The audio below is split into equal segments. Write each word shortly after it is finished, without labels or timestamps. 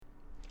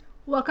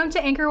Welcome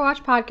to Anchor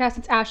Watch Podcast.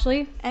 It's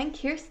Ashley. And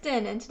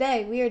Kirsten, and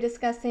today we are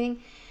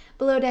discussing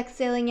Below Deck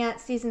Sailing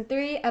Yacht Season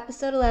 3,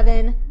 Episode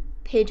 11,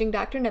 Paging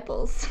Dr.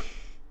 Nipples.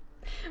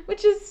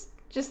 Which is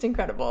just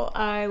incredible.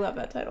 I love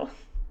that title.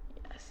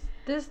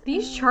 Yes.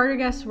 These charter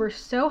guests were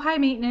so high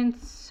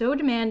maintenance, so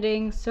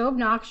demanding, so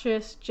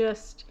obnoxious,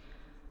 just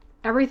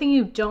everything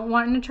you don't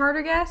want in a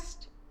charter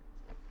guest.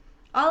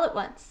 All at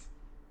once.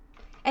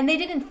 And they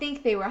didn't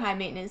think they were high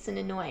maintenance and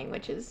annoying,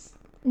 which is...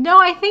 No,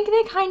 I think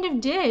they kind of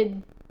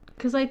did.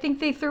 Because I think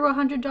they threw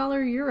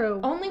 $100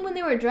 euro. Only when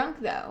they were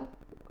drunk, though.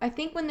 I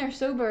think when they're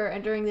sober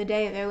and during the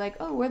day, they're like,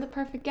 oh, we're the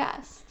perfect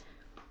guest.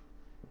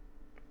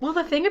 Well,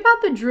 the thing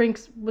about the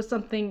drinks was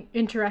something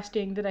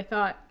interesting that I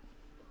thought.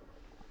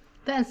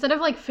 That instead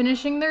of,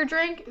 finishing their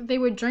drink, they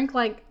would drink,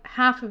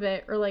 half of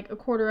it or, a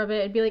quarter of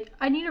it and be like,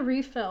 I need a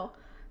refill.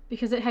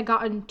 Because it had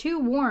gotten too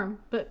warm.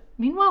 But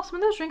meanwhile, some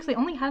of those drinks they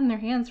only had in their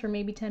hands for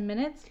maybe 10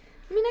 minutes.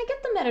 I mean, I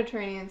get the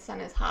Mediterranean sun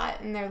is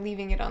hot and they're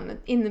leaving it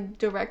in the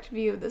direct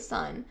view of the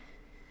sun.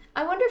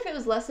 I wonder if it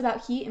was less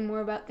about heat and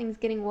more about things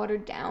getting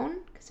watered down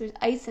because there's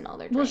ice in all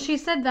their drinks. Well, she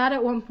said that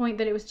at one point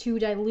that it was too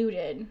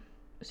diluted,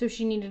 so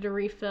she needed a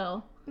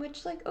refill.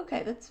 Which,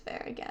 okay, that's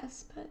fair, I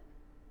guess,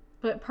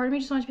 But part of me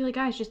just wants to be like,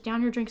 guys, just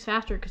down your drinks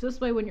faster, because this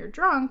way when you're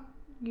drunk,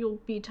 you'll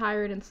be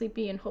tired and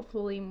sleepy and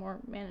hopefully more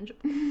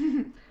manageable.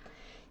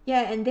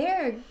 Yeah, and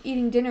they're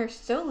eating dinner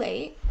so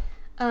late.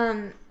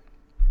 10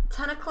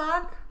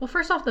 o'clock? Well,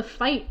 first off, the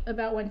fight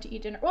about when to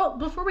eat dinner. Well,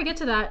 before we get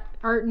to that,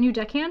 our new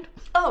deckhand.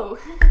 Oh,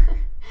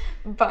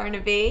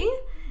 Barnaby.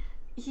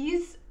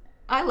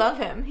 I love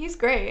him. He's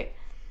great.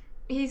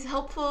 He's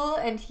helpful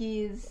and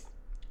he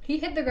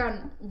hit the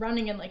ground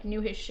running and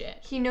knew his shit.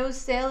 He knows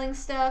sailing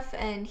stuff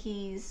and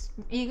he's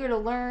eager to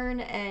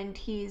learn and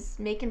he's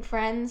making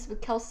friends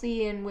with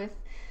Kelsey and with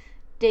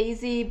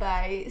Daisy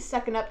by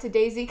sucking up to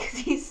Daisy because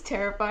he's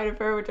terrified of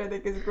her, which I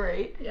think is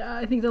great. Yeah,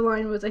 I think the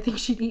line was, I think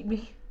she'd eat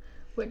me.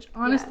 Which,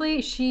 honestly,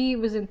 yeah. She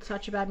was in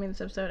such a bad mood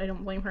this episode. I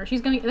don't blame her.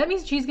 That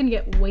means she's going to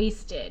get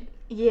wasted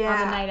on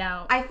the night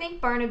out. I think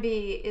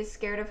Barnaby is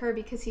scared of her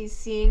because he's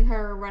seeing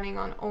her running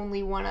on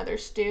only one other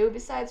stew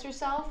besides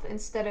herself,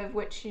 instead of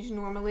which she's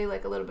normally, a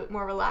little bit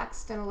more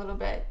relaxed and a little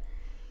bit,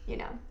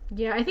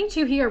 Yeah, I think,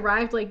 too, he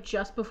arrived,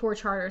 just before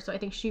charter, so I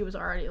think she was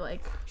already,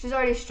 She's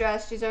already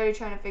stressed. She's already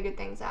trying to figure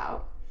things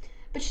out.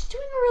 But she's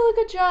doing a really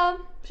good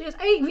job. She is.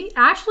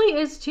 Ashley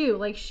is too.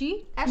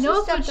 She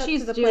knows what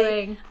she's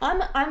doing.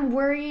 I'm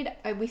worried.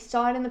 We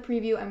saw it in the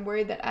preview. I'm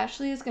worried that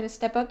Ashley is going to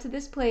step up to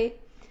this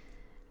plate,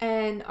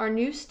 and our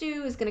new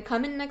stew is going to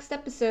come in next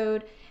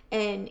episode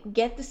and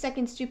get the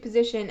second stew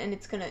position, and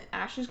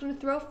Ashley's going to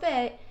throw a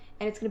fit,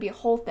 and it's going to be a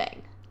whole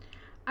thing.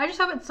 I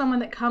just hope it's someone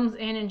that comes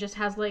in and just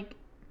has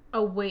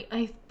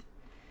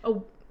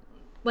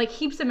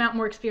heaps amount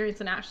more experience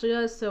than Ashley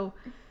does. So.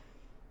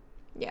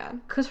 Yeah.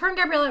 Because her and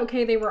Gabriella,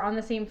 okay, they were on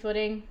the same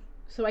footing,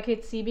 so I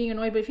could see being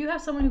annoyed. But if you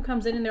have someone who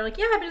comes in and they're like,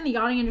 yeah, I've been in the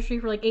yachting industry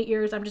for 8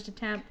 years, I'm just a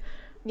temp,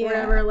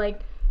 whatever,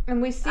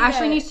 and we see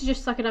Ashley needs to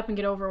just suck it up and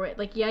get over it.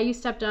 Yeah, you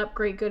stepped up,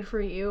 great, good for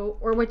you.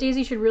 Or what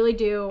Daisy should really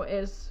do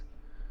is,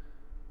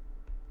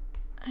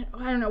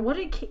 I don't know, what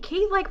did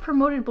Kate,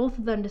 promoted both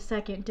of them to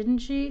second, didn't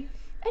she?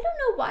 I don't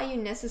know why you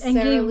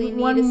necessarily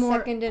need a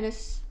second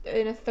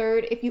and a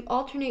third. If you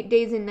alternate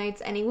days and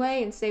nights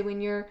anyway, and say when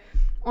you're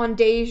on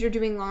days you're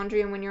doing laundry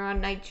and when you're on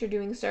nights you're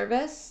doing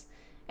service,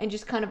 and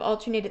just kind of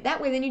alternate it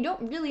that way, then you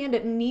don't really end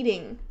up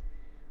needing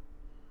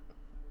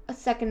a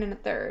second and a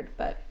third.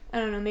 But I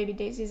don't know, maybe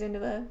Daisy's into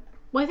the...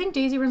 Well, I think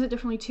Daisy runs it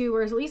differently too,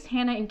 whereas at least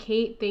Hannah and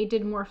Kate, they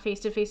did more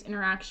face-to-face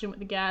interaction with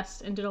the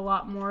guests and did a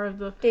lot more of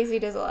the... Daisy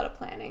does a lot of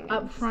planning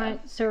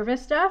upfront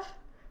service stuff.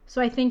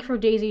 So I think for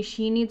Daisy,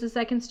 she needs a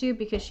second stew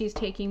because she's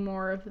taking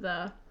more of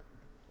the...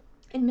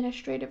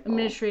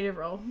 administrative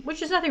role,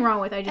 which is nothing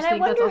wrong with. I just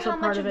think that's also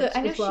part of it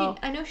as well.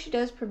 I know she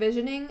does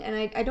provisioning, and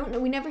I don't know.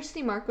 We never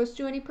see Marcos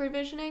do any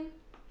provisioning,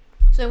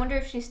 so I wonder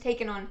if she's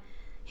taken on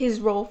his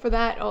role for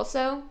that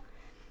also,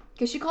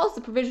 because she calls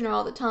the provisioner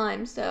all the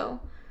time. So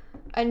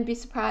I'd be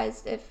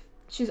surprised if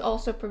she's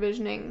also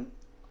provisioning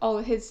all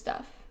of his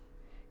stuff,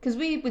 because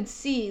we would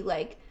see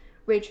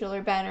Rachel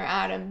or Ben or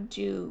Adam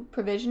do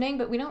provisioning,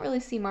 but we don't really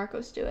see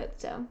Marcos do it.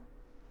 So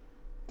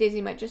Daisy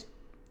might just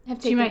have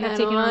taken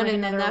on,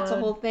 and then that's a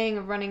whole thing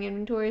of running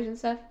inventories and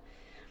stuff.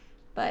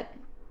 But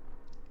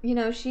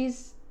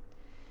she's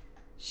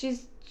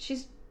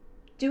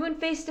doing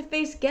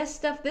face-to-face guest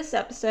stuff this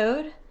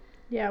episode.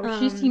 Yeah, which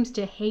she seems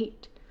to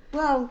hate.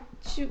 Well,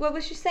 what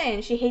was she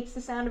saying? She hates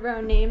the sound of her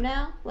own name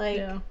now.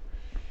 Yeah.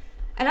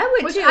 And I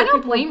would too. I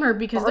don't blame her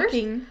because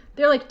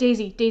they're like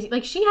Daisy.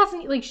 She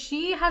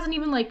hasn't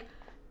even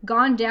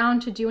gone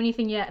down to do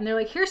anything yet, and they're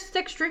like, here's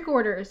 6 drink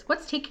orders.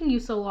 What's taking you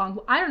so long?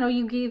 Well, I don't know.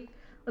 You gave.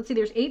 Let's see,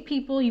 there's 8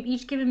 people. You've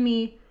each given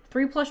me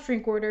 3+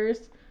 drink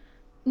orders.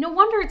 No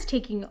wonder it's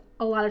taking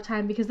a lot of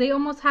time because they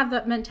almost have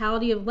that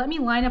mentality of let me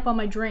line up all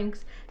my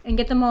drinks and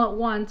get them all at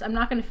once. I'm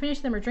not going to finish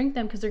them or drink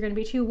them because they're going to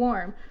be too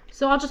warm.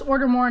 So I'll just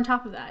order more on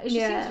top of that. It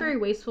just seems very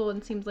wasteful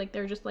and seems like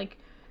they're just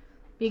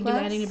being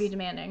demanding to be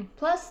demanding.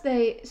 Plus,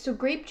 so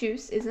grape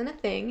juice isn't a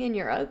thing in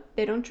Europe.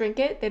 They don't drink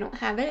it. They don't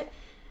have it.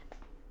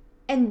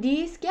 And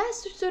these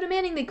guests are so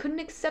demanding they couldn't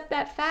accept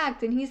that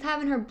fact, and he's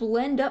having her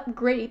blend up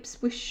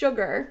grapes with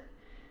sugar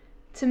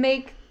to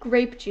make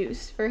grape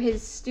juice for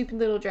his stupid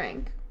little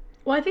drink.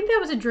 Well, I think that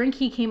was a drink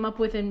he came up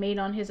with and made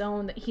on his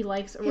own that he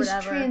likes or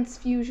whatever. His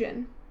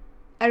transfusion.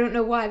 I don't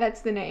know why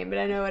that's the name, but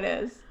I know it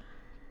is.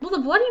 Well, the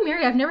Bloody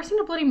Mary, I've never seen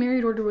a Bloody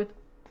Mary ordered with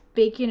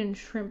bacon and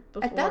shrimp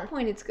before. At that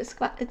point, it's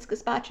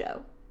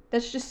gazpacho.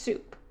 That's just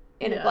soup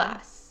in a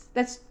glass.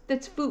 That's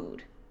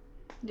food.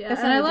 Yeah,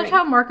 that's and I loved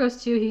how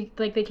Marcos too.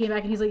 They came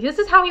back and he's like, "This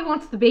is how he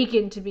wants the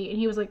bacon to be," and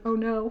he was like, "Oh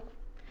no."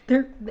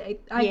 They're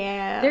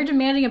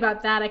demanding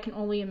about that. I can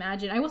only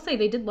imagine. I will say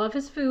they did love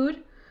his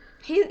food.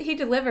 He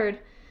delivered.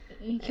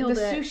 He killed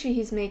the sushi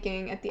he's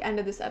making at the end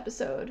of this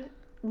episode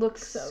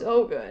looks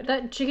so good.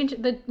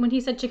 That when he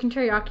said chicken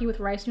teriyaki with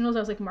rice noodles, I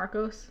was like,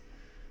 Marcos,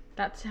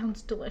 that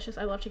sounds delicious.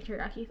 I love chicken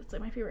teriyaki. That's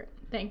like my favorite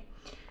thing.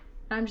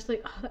 And I'm just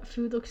like, oh, that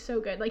food looks so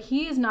good. Like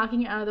he is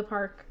knocking it out of the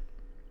park.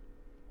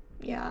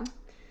 Yeah.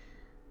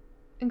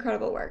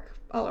 Incredible work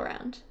all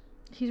around.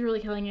 He's really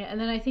killing it. And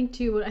then I think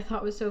too, what I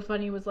thought was so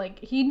funny was like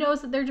he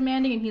knows that they're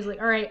demanding, and he's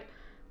like, all right,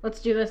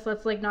 let's do this.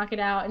 Let's like knock it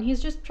out. And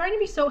he's just trying to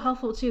be so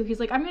helpful too. He's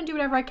like, I'm gonna do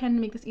whatever I can to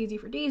make this easy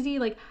for Daisy.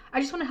 Like I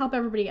just want to help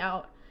everybody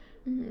out,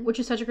 which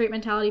is such a great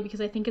mentality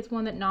because I think it's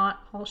one that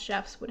not all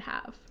chefs would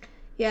have.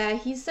 Yeah,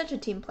 he's such a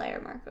team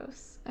player,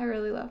 Marcos. I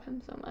really love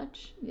him so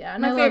much. Yeah,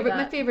 and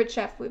my favorite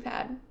chef we've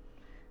had.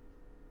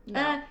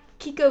 No.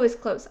 Kiko is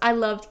close. I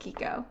loved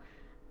Kiko.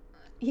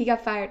 He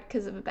got fired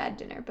because of a bad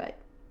dinner, but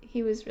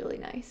he was really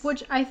nice.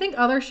 Which I think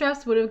other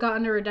chefs would have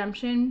gotten a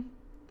redemption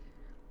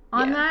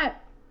on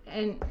that,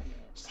 and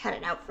just had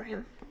it out for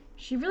him.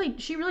 She really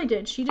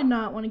did. She did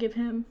not want to give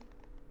him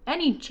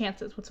any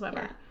chances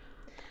whatsoever.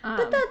 Yeah.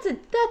 But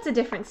that's a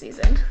different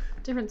season.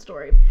 Different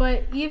story.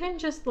 But even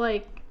just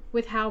like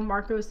with how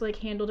Marcos like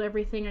handled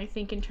everything, I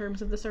think in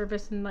terms of the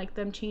service and like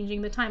them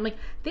changing the time, like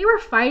they were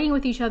fighting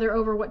with each other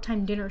over what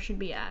time dinner should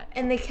be at.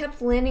 And they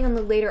kept landing on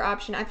the later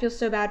option. I feel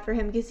so bad for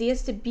him because he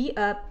has to be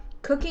up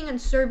cooking and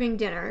serving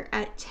dinner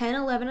at 10,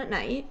 11 at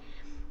night.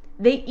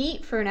 They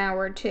eat for an hour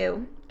or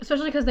two.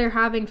 Especially because they're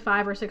having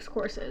 5 or 6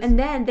 courses. And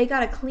then they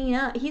gotta clean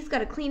up. He's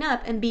gotta clean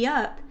up and be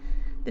up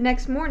the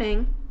next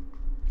morning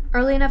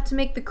early enough to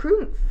make the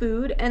crew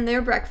food and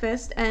their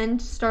breakfast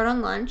and start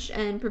on lunch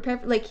and prepare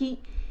for,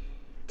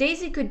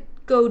 Daisy could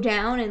go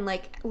down and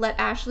like let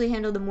Ashley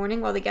handle the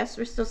morning while the guests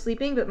were still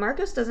sleeping, but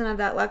Marcos doesn't have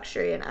that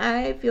luxury, and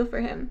I feel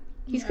for him.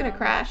 He's gonna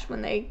crash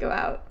when they go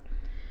out.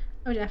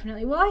 Oh,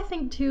 definitely. Well, I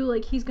think too,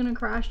 like he's gonna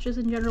crash just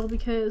in general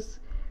because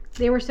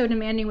they were so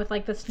demanding with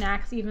like the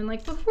snacks, even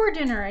like before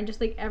dinner and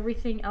just like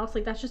everything else.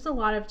 Like that's just a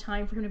lot of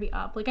time for him to be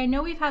up. Like I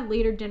know we've had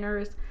later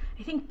dinners.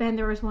 I think Ben,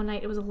 there was one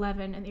night it was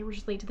 11 and they were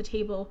just late to the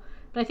table,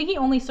 but I think he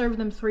only served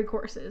them 3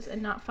 courses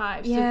and not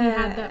 5. So he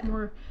had that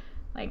more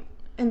like.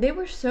 And they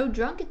were so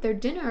drunk at their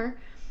dinner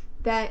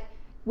that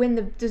when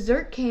the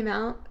dessert came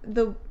out,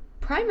 the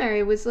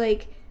primary was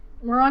like,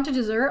 we're on to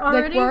dessert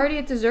already? Like, we're already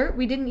at dessert.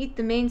 We didn't eat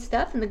the main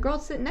stuff. And the girl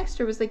sitting next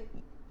to her was like,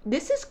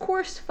 this is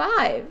course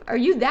 5. Are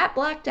you that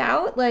blacked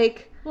out?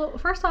 Like, well,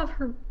 first off,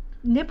 her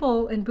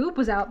nipple and boob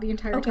was out the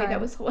entire time. Okay,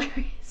 that was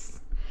hilarious.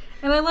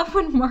 And I love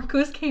when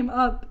Marcos came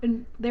up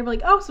and they were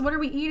like, oh, so what are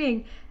we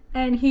eating?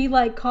 And he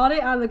like caught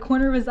it out of the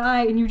corner of his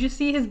eye, and you just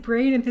see his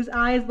brain and his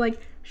eyes like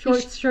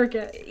short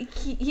circuit.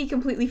 He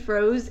completely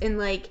froze and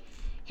like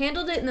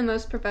handled it in the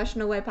most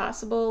professional way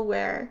possible,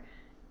 where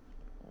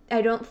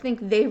I don't think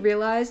they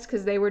realized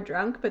because they were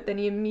drunk, but then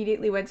he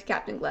immediately went to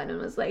Captain Glenn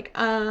and was like,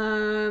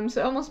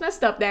 so almost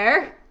messed up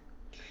there.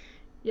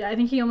 Yeah, I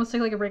think he almost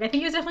took like a break. I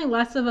think it was definitely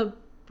less of a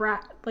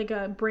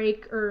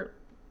break or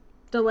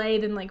delay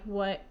than like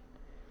what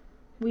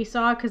we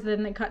saw, because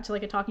then they cut to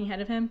like a talking head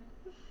of him.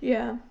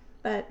 Yeah,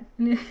 but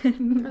the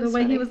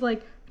way funny. He was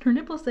like, her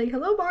nipples say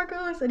hello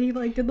Marcos, and he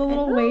like did the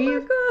little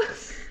wave.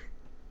 Marcos.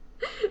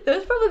 That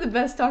was probably the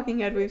best talking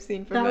head we've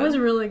seen from him. That was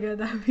really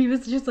good. He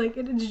was just like,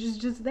 it was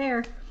just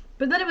there.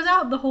 But then it was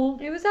out the whole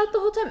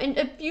time. And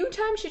a few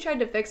times she tried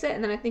to fix it,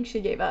 and then I think she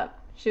gave up.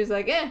 She was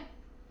like, eh.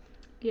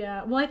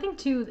 Yeah, well, I think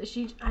too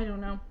that I don't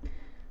know.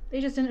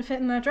 They just didn't fit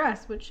in that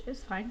dress, which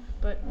is fine,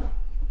 but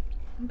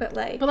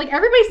like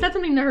everybody said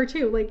something to her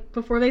too, like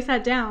before they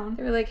sat down.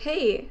 They were like,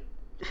 hey,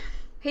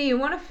 you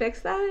want to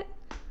fix that?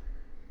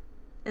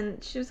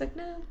 And she was like,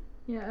 no.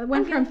 Yeah, it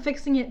went from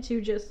fixing it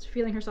to just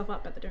feeling herself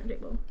up at the dinner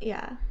table.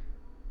 Yeah.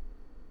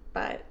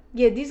 But,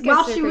 yeah, these guys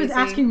while she was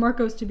asking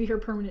Marcos to be her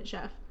permanent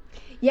chef.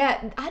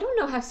 Yeah, I don't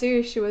know how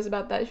serious she was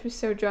about that. She was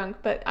so drunk.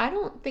 But I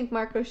don't think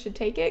Marcos should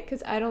take it,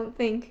 because I don't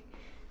think...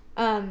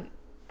 well,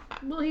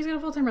 he's got a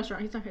full-time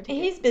restaurant. He's not going to take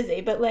it. He's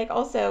busy, but, like,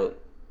 also,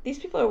 these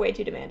people are way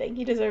too demanding.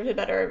 He deserves a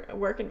better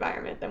work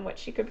environment than what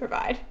she could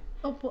provide.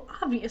 Oh, well,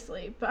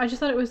 obviously. But I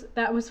just thought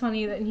that was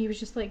funny that he was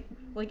just like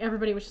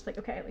everybody was just like,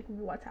 okay, like,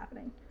 what's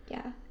happening?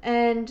 Yeah.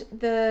 And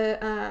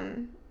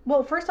the,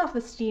 well, first off,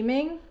 the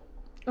steaming.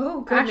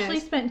 Oh, goodness. Ashley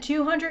spent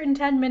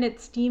 210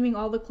 minutes steaming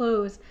all the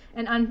clothes,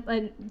 and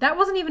that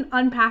wasn't even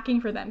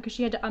unpacking for them, because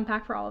she had to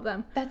unpack for all of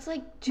them. That's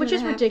like 2.5 which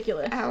is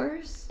ridiculous.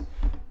 Hours?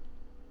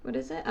 What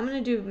is it? I'm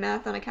going to do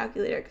math on a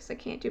calculator because I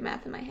can't do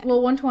math in my head.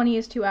 Well, 120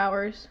 is 2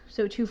 hours,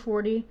 so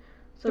 240.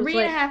 So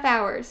 3.5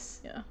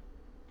 hours. Yeah.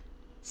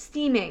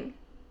 Steaming.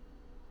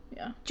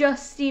 Yeah.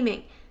 Just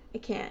steaming. I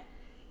can't.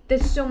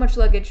 There's so much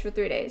luggage for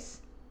 3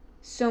 days.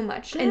 So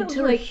much. And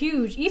to like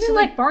huge. Even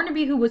like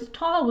Barnaby, who was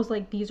tall, was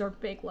like, these are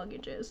big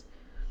luggages.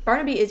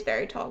 Barnaby is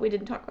very tall. We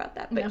didn't talk about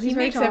that, but he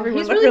makes tall.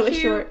 Everyone look really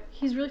short.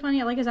 He's really funny.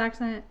 I like his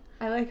accent.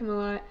 I like him a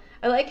lot.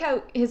 I like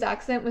how his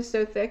accent was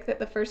so thick that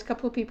the first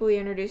couple of people he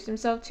introduced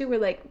himself to were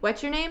like,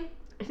 "What's your name?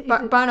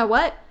 Barna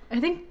what?"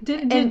 I think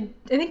I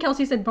think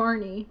Kelsey said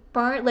Barney.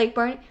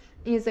 Barney.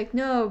 He's like,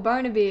 "No,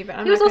 Barnaby."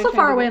 But he was also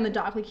far away on the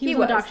dock. Like he was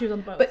on the dock, she was on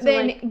the boat. But so,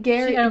 then like,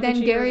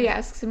 Gary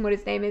asks him what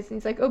his name is, and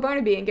he's like, "Oh,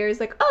 Barnaby," and Gary's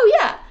like, "Oh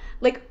yeah,"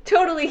 like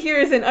totally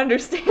hears and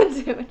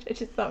understands him, which I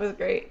just thought was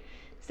great.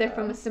 They're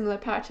from a similar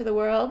patch of the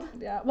world.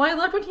 Yeah. Well, I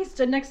loved when he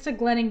stood next to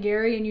Glenn and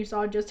Gary, and you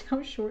saw just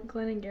how short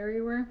Glenn and Gary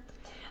were.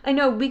 I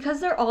know,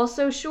 because they're all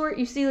so short,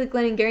 you see like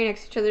Glenn and Gary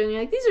next to each other, and you're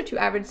like, these are two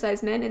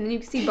average-sized men, and then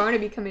you see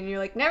Barnaby come in, and you're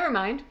like, never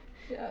mind.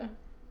 Yeah.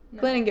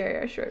 No. Glenn and Gary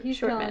are short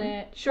men.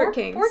 It. Short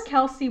kings. Poor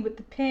Kelsey with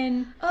the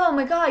pin. Oh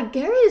my god,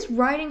 Gary is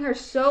riding her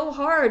so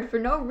hard for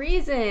no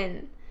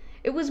reason.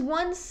 It was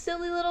one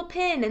silly little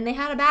pin, and they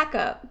had a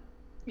backup.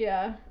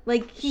 Yeah.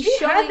 Like, she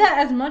had that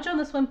as much on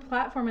the swim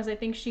platform as I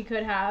think she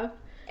could have.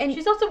 And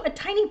she's also a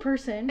tiny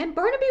person. And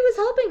Barnaby was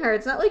helping her.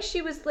 It's not like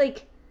she was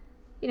like,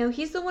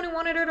 he's the one who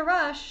wanted her to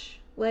rush.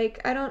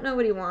 Like, I don't know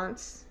what he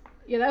wants.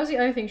 Yeah, that was the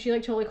other thing. She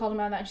like totally called him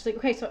out on that. She's like,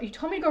 okay, so you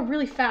told me to go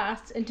really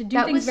fast and to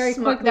do things very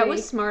quickly. That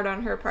was smart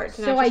on her part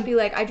to not just be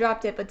like, I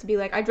dropped it, but to be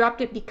like, I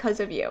dropped it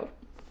because of you.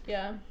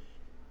 Yeah.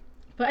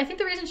 But I think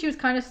the reason she was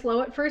kind of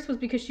slow at first was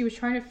because she was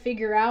trying to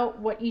figure out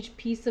what each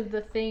piece of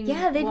the thing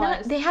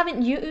was. They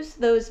haven't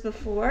used those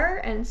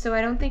before, and so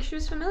I don't think she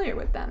was familiar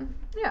with them.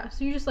 Yeah,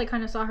 so you just like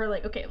kind of saw her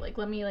like, okay, like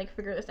let me like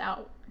figure this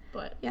out.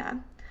 But yeah.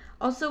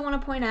 Also want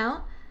to point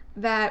out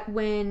that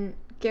when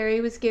Gary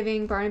was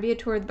giving Barnaby a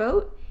tour of the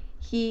boat,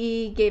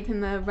 he gave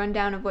him a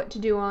rundown of what to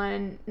do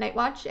on night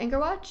watch, anchor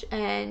watch,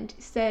 and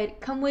said,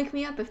 "Come wake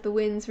me up if the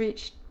winds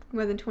reach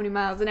more than 20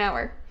 miles an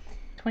hour."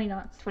 20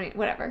 knots. 20,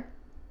 whatever.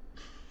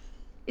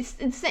 It's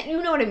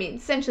you know what I mean.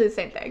 Essentially the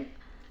same thing.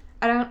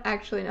 I don't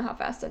actually know how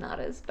fast a knot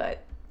is,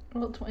 but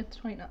well, it's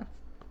 20 knots.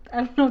 I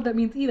don't know what that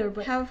means either,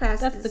 but how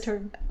fast that's the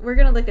term. We're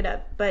gonna look it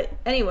up. But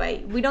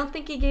anyway, we don't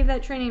think he gave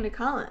that training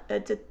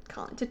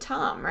to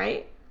Tom,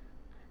 right?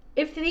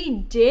 If they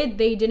did,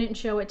 they didn't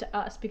show it to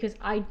us because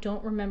I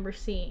don't remember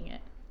seeing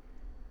it.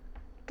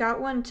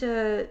 Got one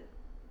to.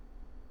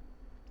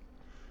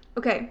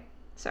 Okay,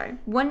 sorry.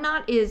 1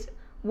 knot is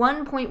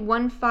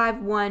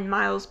 1.151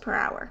 miles per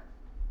hour.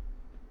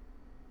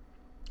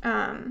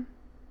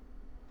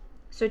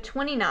 So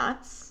 20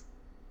 knots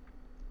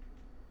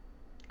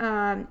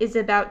is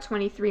about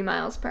 23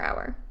 miles per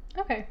hour.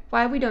 Okay.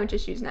 Why we don't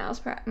just use miles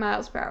per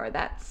hour?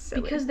 That's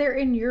silly. Because they're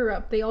in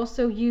Europe. They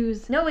also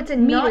use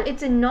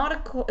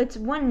it's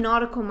 1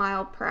 nautical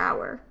mile per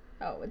hour.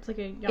 Oh, it's like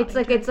a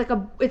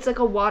it's like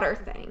a water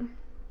thing.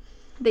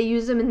 They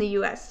use them in the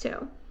US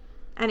too.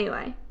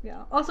 Anyway.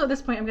 Yeah. Also at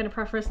this point I'm going to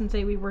preface and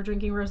say we were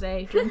drinking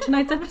rosé during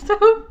tonight's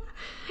episode.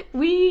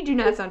 We do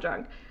not sound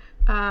drunk.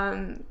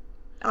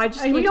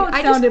 We don't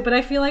sound it, but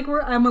I feel like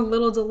I'm a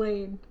little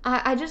delayed.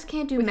 I just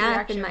can't do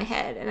math in my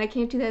head, and I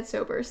can't do that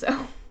sober,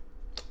 so.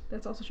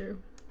 That's also true.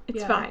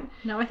 It's fine.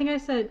 No, I think I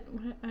said,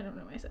 I don't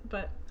know what I said,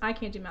 but I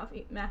can't do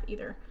math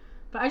either.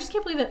 But I just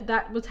can't believe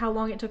that was how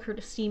long it took her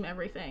to steam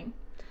everything.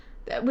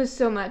 That was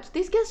so much.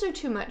 These guests are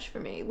too much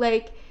for me.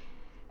 Like,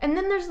 and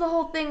then there's the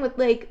whole thing with,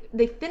 like,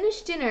 they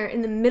finish dinner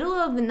in the middle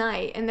of the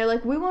night, and they're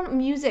like, we want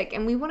music,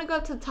 and we want to go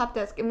up to the top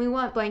desk, and we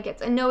want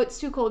blankets, and no, it's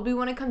too cold, we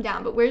want to come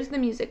down, but where's the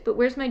music, but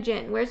where's my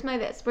gin, where's my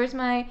this, where's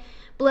my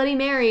Bloody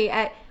Mary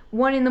at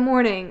 1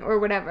 a.m, or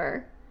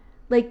whatever.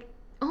 Like,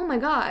 oh my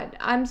god,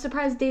 I'm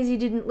surprised Daisy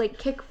didn't, like,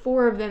 kick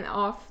 4 of them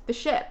off the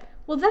ship.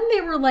 Well, then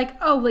they were like,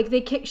 oh, like,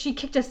 she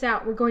kicked us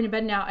out, we're going to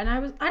bed now, and I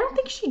don't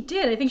think she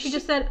did. I think she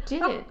just said,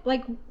 didn't.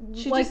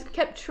 She just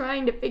kept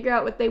trying to figure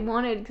out what they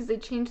wanted because they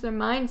changed their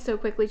minds so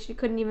quickly she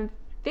couldn't even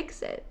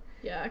fix it.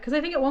 Yeah, because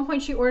I think at one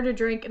point she ordered a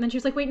drink, and then she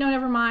was like, wait, no,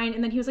 never mind,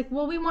 and then he was like,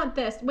 well, we want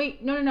this.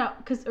 Wait, no,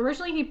 because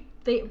originally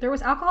there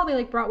was alcohol they,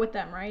 like, brought with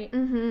them, right?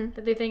 Mm-hmm.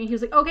 That they think, and he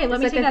was like, okay,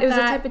 let me take that. It was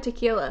a type of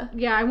tequila.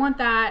 Yeah, I want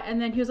that,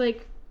 and then he was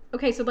like,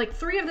 okay, so, like,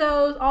 3 of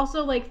those,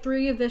 also, like,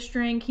 3 of this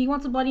drink, he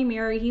wants a Bloody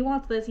Mary, he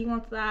wants this, he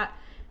wants that.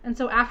 And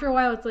so after a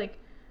while, it's like,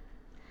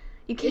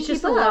 it's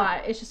just a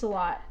lot. It's just a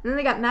lot. And then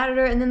they got mad at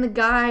her, and then the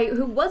guy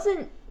who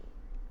wasn't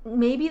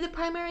maybe the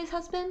primary's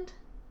husband?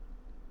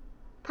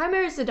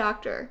 Primary's the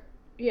doctor.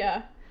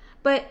 Yeah.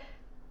 But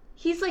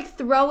he's like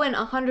throwing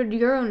a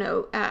 €100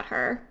 note at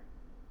her.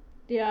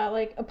 Yeah,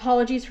 like,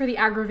 apologies for the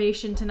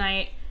aggravation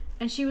tonight.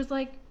 And she's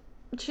like,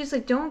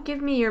 don't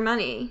give me your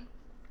money.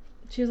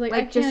 She was like,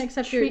 I can't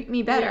accept treat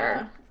me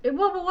better. Yeah. It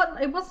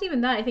wasn't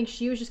even that. I think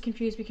she was just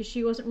confused because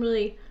she wasn't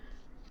really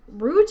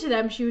rude to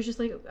them. She was just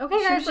like,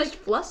 okay, guys. She was just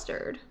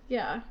flustered.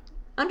 Yeah.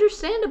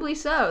 Understandably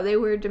so. They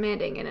were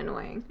demanding and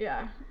annoying.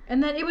 Yeah.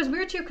 And then it was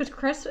weird too because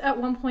Chris at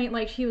one point,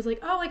 like, he was like,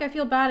 oh, like, I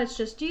feel bad, it's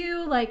just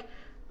you, like,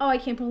 oh, I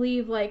can't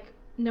believe, like,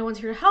 no one's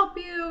here to help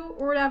you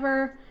or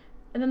whatever.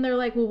 And then they're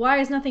like, well, why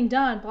is nothing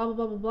done? Blah, blah,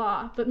 blah, blah,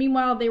 blah. But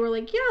meanwhile, they were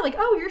like, yeah, like,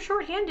 oh, you're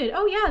shorthanded.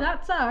 Oh, yeah,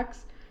 that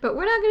sucks. But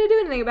we're not going to do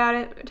anything about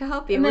it to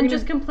help you. And then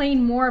just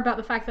complain more about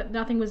the fact that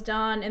nothing was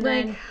done. And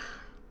then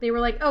they were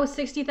like, oh,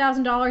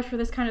 $60,000 for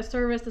this kind of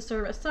service. The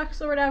service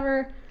sucks or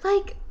whatever.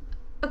 Like,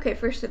 okay,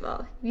 first of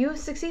all, you have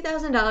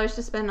 $60,000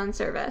 to spend on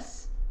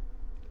service.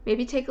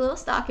 Maybe take a little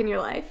stock in your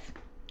life.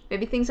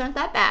 Maybe things aren't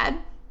that bad.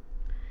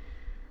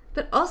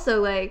 But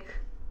also, like,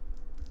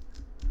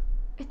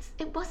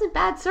 it wasn't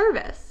bad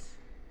service.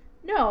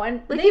 No,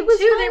 and like, they were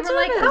service.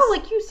 like, oh,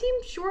 like, you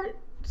seem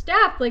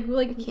short-staffed, like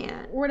I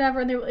can't. or whatever.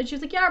 And she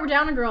was like, yeah, we're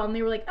down a girl. And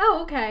they were like,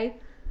 oh, okay.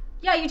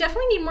 Yeah, you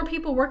definitely need more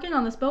people working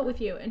on this boat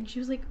with you. And she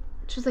was like,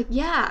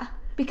 yeah,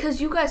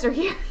 because you guys are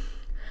here.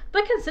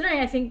 But considering,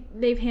 I think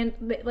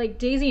like,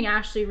 Daisy and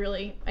Ashley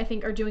really, I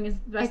think, are doing as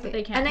best that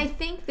they can. And I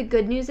think the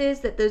good news is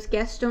that those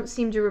guests don't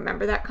seem to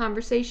remember that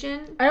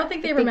conversation. I don't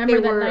think they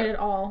remember that night at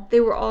all. They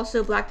were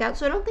also blacked out,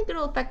 so I don't think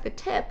it'll affect the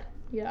tip.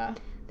 Yeah.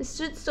 This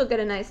should still get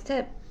a nice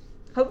tip.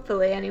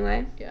 Hopefully,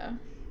 anyway. Yeah.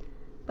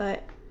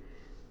 But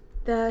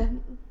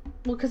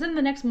well, because then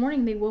the next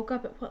morning they woke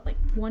up at, what, like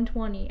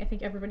 1:20. I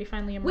think everybody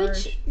finally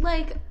emerged. Which,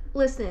 like,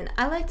 listen,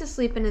 I like to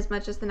sleep in as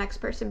much as the next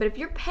person, but if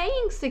you're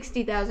paying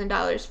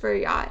 $60,000 for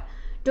a yacht,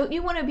 don't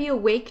you want to be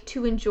awake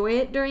to enjoy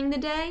it during the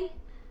day?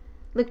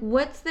 Like,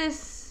 what's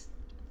this,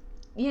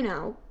 you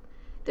know,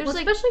 there's well,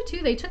 especially,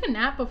 too, they took a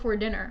nap before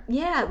dinner.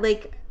 Yeah,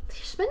 like, they're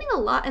spending a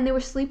lot, and they were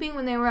sleeping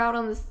when they were out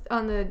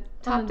on the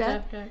top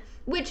deck.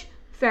 Which,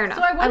 fair enough.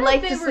 So I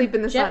like to sleep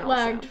in the sun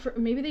also.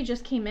 Maybe they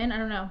just came in, I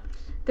don't know.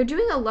 They're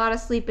doing a lot of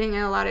sleeping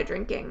and a lot of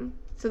drinking.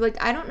 So,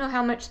 like, I don't know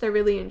how much they're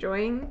really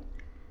enjoying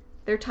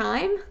their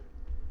time.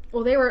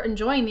 Well, they were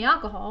enjoying the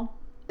alcohol.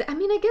 I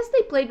mean, I guess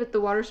they played with the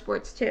water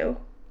sports, too.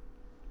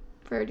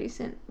 For a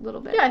decent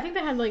little bit. Yeah, I think they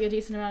had, like, a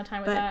decent amount of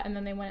time with that, and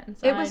then they went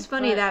inside. It was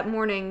funny that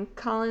morning,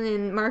 Colin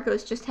and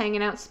Marcos just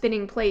hanging out,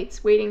 spinning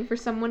plates, waiting for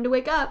someone to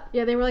wake up.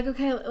 Yeah, they were like,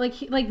 okay,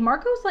 like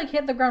Marcos, like,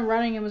 hit the ground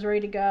running and was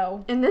ready to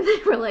go. And then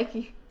they were like,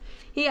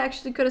 he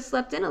actually could have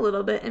slept in a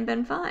little bit and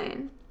been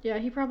fine. Yeah,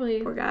 he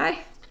probably... Poor guy.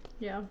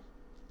 Yeah.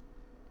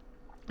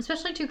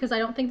 Especially, too, because I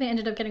don't think they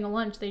ended up getting a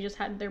lunch. They just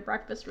had their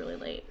breakfast really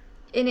late.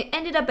 And it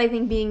ended up, I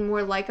think, being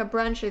more like a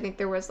brunch. I think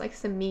there was, like,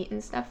 some meat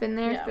and stuff in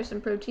there for some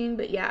protein,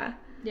 but yeah.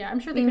 Yeah, I'm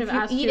sure they could have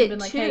asked you and been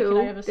like, hey, can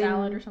I have a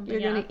salad or something?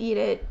 You're going to eat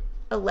at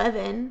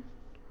 11.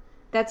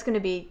 That's going to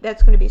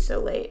be so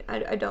late.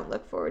 I don't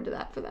look forward to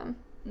that for them.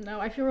 No,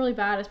 I feel really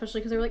bad, especially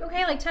because they were like,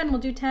 okay, like 10,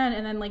 we'll do 10,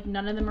 and then, like,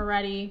 none of them are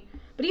ready.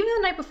 But even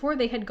the night before,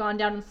 they had gone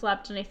down and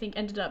slept, and I think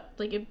ended up,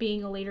 like, it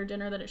being a later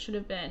dinner than it should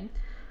have been.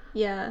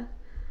 Yeah.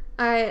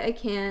 I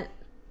can't.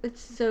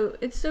 It's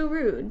so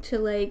rude to,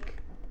 like,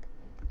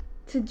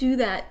 to do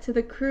that to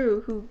the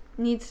crew who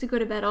needs to go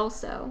to bed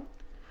also.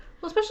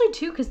 Well, especially,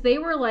 too, because they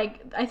were,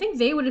 like, I think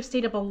they would have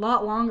stayed up a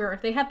lot longer.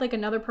 If they had, like,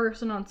 another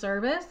person on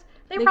service,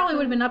 they probably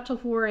would have been up till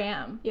 4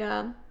 a.m.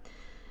 Yeah.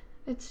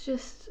 It's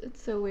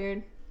so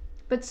weird.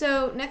 But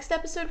so, next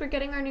episode, we're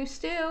getting our new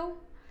stew,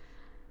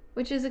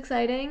 which is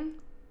exciting.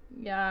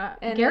 Yeah.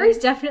 And Gary's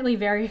definitely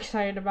very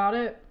excited about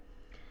it.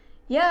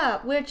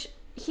 Yeah, which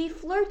he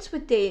flirts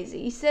with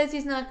Daisy. He says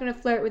he's not going to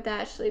flirt with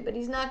Ashley, but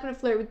he's not going to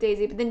flirt with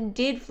Daisy, but then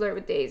did flirt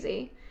with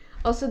Daisy.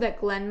 Also, that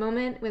Glenn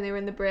moment when they were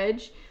in the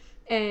bridge,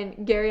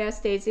 and Gary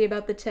asked Daisy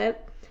about the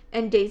tip,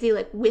 and Daisy,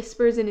 like,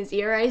 whispers in his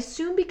ear. I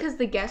assume because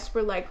the guests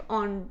were, like,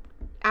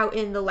 out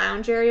in the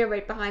lounge area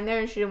right behind there,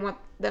 and she didn't want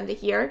them to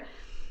hear.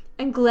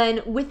 And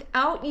Glenn,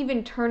 without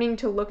even turning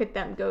to look at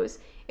them, goes,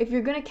 if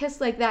you're going to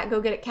kiss like that, go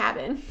get a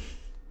cabin.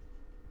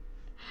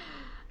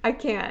 I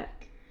can't.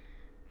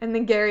 And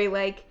then Gary,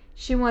 like,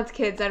 she wants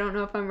kids. I don't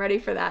know if I'm ready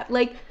for that.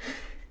 Like,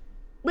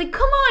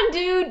 come on,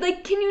 dude.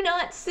 Like, can you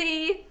not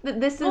see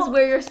that this is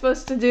where you're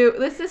supposed to do?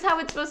 This is how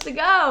it's supposed to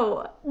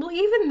go. Well,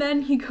 even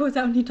then, he goes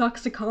out and he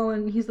talks to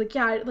Colin. And he's like,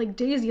 yeah, like,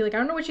 Daisy, like, I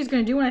don't know what she's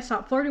going to do when I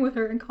stop flirting with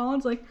her. And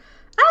Colin's like,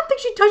 I don't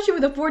think she'd touch you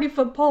with a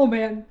 40-foot pole,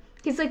 man.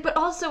 He's like, but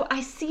also,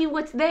 I see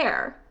what's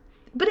there.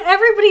 But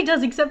everybody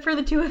does except for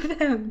the two of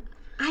them.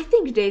 I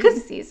think Daisy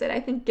sees it. I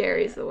think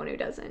Gary's the one who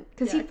doesn't.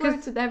 Because he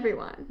flirts with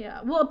everyone.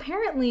 Yeah. Well,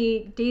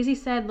 apparently, Daisy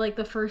said, like,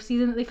 the first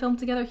season that they filmed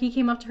together, he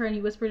came up to her and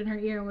he whispered in her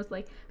ear and was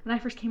like, when I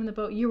first came in the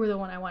boat, you were the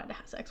one I wanted to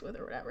have sex with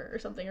or whatever or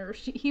something. Or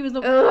she was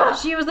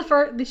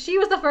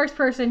the first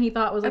person he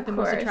thought was, like, the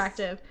most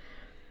attractive.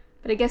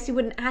 But I guess he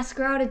wouldn't ask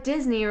her out at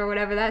Disney or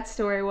whatever that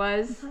story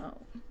was. Oh.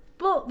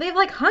 Well, they've,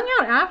 like, hung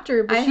out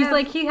after, but she's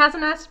like, he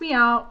hasn't asked me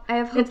out. I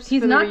have hopes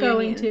he's not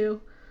going to.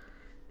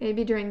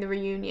 Maybe during the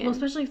reunion. Well,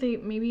 especially if they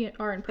maybe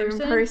are in person.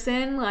 They're in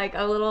person, like,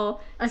 a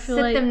little,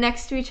 sit them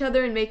next to each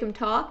other and make them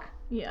talk.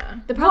 Yeah.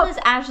 The problem is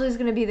Ashley's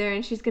going to be there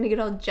and she's going to get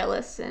all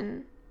jealous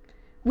and...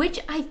 Which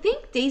I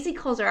think Daisy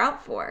calls her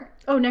out for.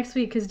 Oh, next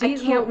week, because I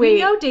can't wait.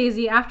 We know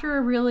Daisy, after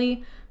a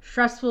really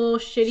stressful,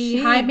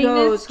 shitty,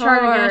 high-maintenance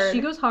chart, I guess,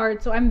 she goes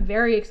hard, so I'm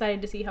very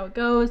excited to see how it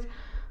goes.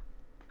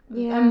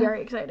 Yeah. I'm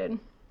very excited.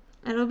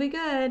 It'll be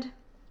good.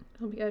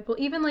 It'll be good. Well,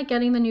 even, like,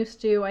 getting the new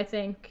stew, I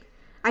think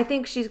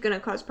she's going to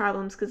cause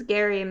problems because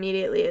Gary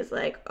immediately is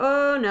like,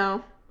 oh,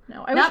 no.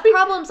 No, not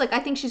problems like I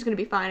think she's gonna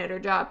be fine at her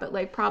job, but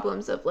like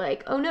problems of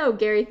like, oh no,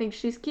 Gary thinks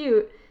she's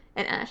cute,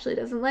 and Ashley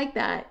doesn't like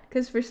that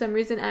because for some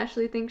reason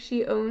Ashley thinks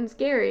she owns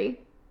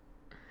Gary.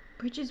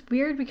 Which is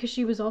weird because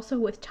she was also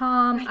with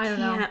Tom. I don't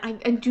know. I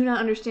do not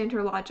understand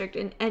her logic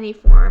in any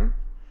form.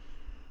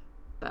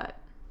 But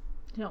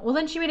well,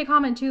 then she made a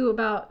comment too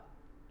about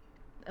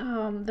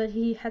that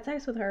he had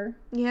sex with her.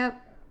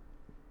 Yep.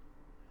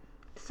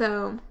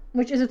 So,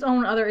 which is its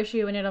own other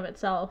issue in and of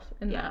itself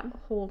in that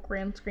whole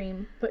grand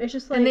scheme. But it's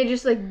just like, and they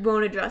just like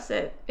won't address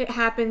it. It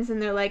happens,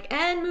 and they're like,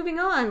 and moving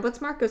on.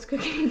 What's Marco's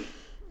cooking?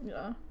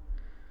 Yeah.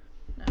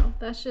 No,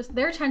 that's just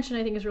their tension.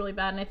 I think is really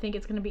bad, and I think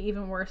it's going to be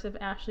even worse if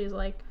Ashley's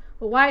like,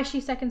 well, why is she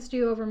second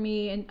stew over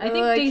me? And I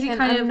think Daisy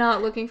I'm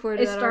not looking forward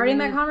to is starting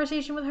that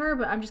conversation with her,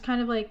 but I'm just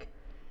kind of like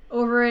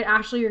over it.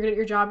 Ashley, you're good at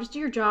your job. Just do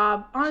your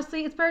job.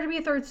 Honestly, it's better to be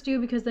a third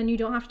stew because then you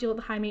don't have to deal with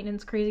the high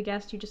maintenance crazy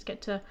guest. You just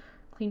get to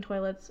clean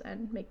toilets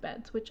and make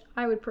beds, which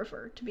I would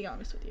prefer, to be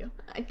honest with you.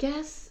 I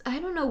guess I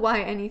don't know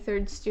why any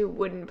third stew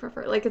wouldn't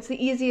prefer. Like, it's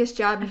the easiest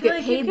job. You get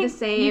like paid the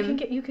same.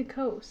 You could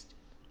coast.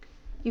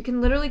 You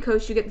can literally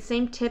coast. You get the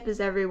same tip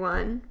as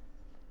everyone.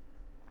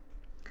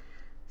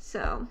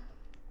 So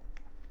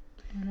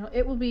I don't know.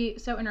 It will be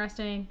so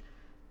interesting,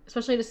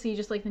 especially to see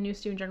just like the new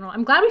stew in general.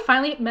 I'm glad we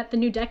finally met the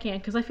new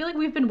deckhand because I feel like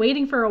we've been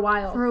waiting for a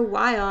while.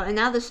 And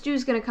now the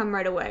stew's gonna come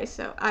right away.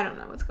 So I don't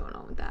know what's going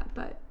on with that,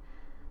 but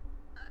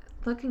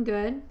looking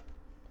good.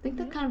 I think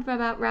that kind of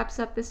about wraps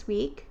up this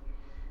week.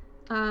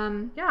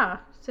 Yeah.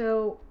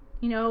 So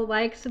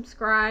like,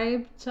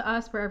 subscribe to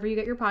us wherever you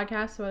get your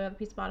podcasts. So whether that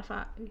be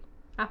Spotify,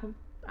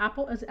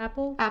 Apple is it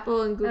Apple?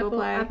 Apple and Google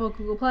Play. Apple,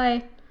 Google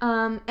Play.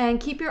 And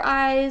keep your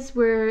eyes.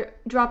 We're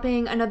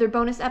dropping another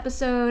bonus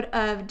episode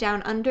of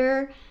Down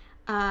Under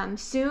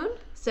soon.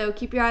 So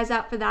keep your eyes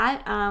out for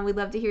that. We'd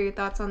love to hear your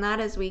thoughts on that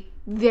as we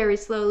very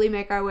slowly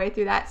make our way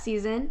through that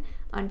season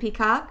on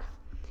Peacock.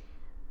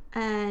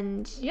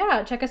 And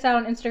yeah, check us out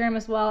on Instagram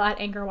as well at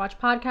Anchor Watch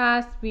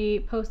Podcast. We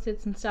posted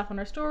some stuff on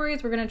our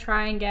stories. We're going to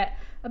try and get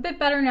a bit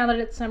better now that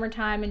it's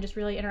summertime and just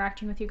really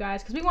interacting with you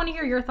guys because we want to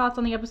hear your thoughts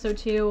on the episode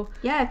too.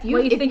 Yeah, if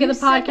you think of the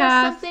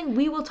podcast, something,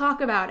 we will talk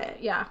about it.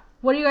 Yeah.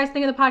 What do you guys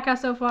think of the podcast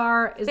so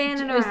far? Is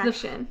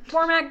the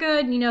format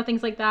good?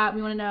 Things like that.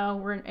 We want to know.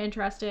 We're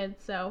interested.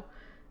 So,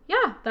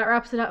 yeah, that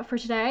wraps it up for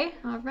today.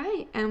 All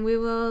right. And we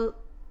will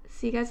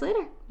see you guys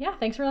later. Yeah,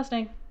 thanks for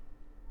listening.